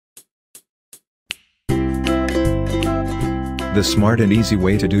the smart and easy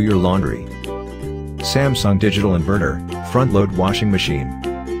way to do your laundry. Samsung Digital Inverter, front-load washing machine.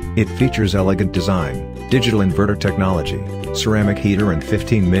 It features elegant design, digital inverter technology, ceramic heater and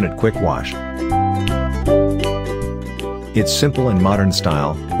 15-minute quick wash. Its simple and modern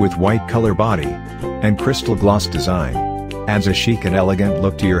style, with white color body and crystal gloss design, adds a chic and elegant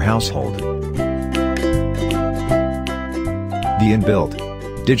look to your household. The inbuilt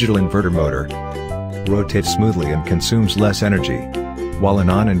digital inverter motor rotates smoothly and consumes less energy, while a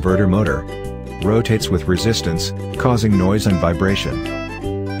non-inverter motor rotates with resistance, causing noise and vibration.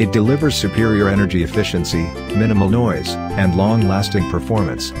 It delivers superior energy efficiency, minimal noise, and long-lasting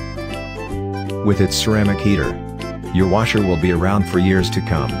performance. With its ceramic heater, your washer will be around for years to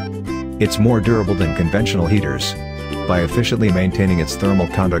come. It's more durable than conventional heaters by efficiently maintaining its thermal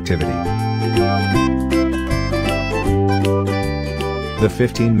conductivity. The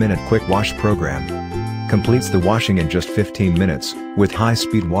 15-minute quick wash program completes the washing in just 15 minutes, with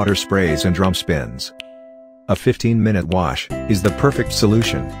high-speed water sprays and drum spins. A 15-minute wash is the perfect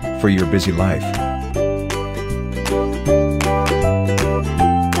solution for your busy life.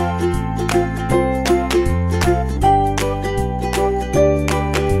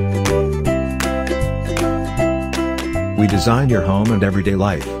 We design your home and everyday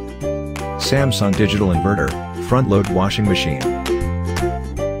life. Samsung Digital Inverter, front-load washing machine.